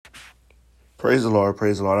Praise the Lord,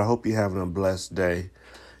 praise the Lord. I hope you're having a blessed day.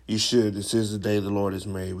 You should. This is the day the Lord has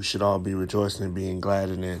made. We should all be rejoicing and being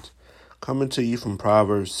glad in it. Coming to you from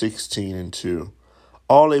Proverbs 16:2.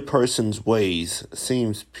 All a person's ways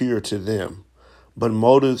seems pure to them, but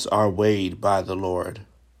motives are weighed by the Lord.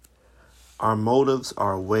 Our motives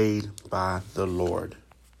are weighed by the Lord.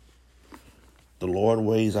 The Lord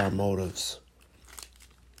weighs our motives.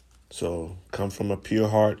 So come from a pure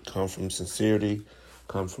heart, come from sincerity,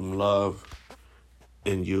 come from love,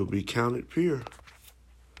 and you'll be counted pure.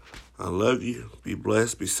 I love you. Be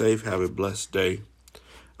blessed. Be safe. Have a blessed day.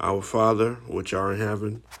 Our Father, which art in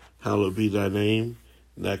heaven, hallowed be thy name.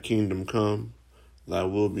 Thy kingdom come. Thy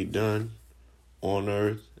will be done on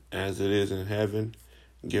earth as it is in heaven.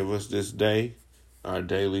 Give us this day our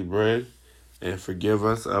daily bread, and forgive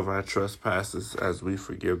us of our trespasses as we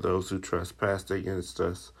forgive those who trespass against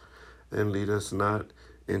us. And lead us not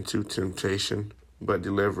into temptation, but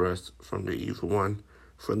deliver us from the evil one.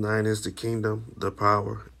 For thine is the kingdom, the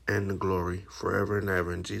power, and the glory, forever and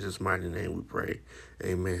ever. In Jesus' mighty name we pray.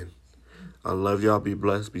 Amen. I love y'all. Be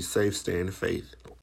blessed. Be safe. Stay in the faith.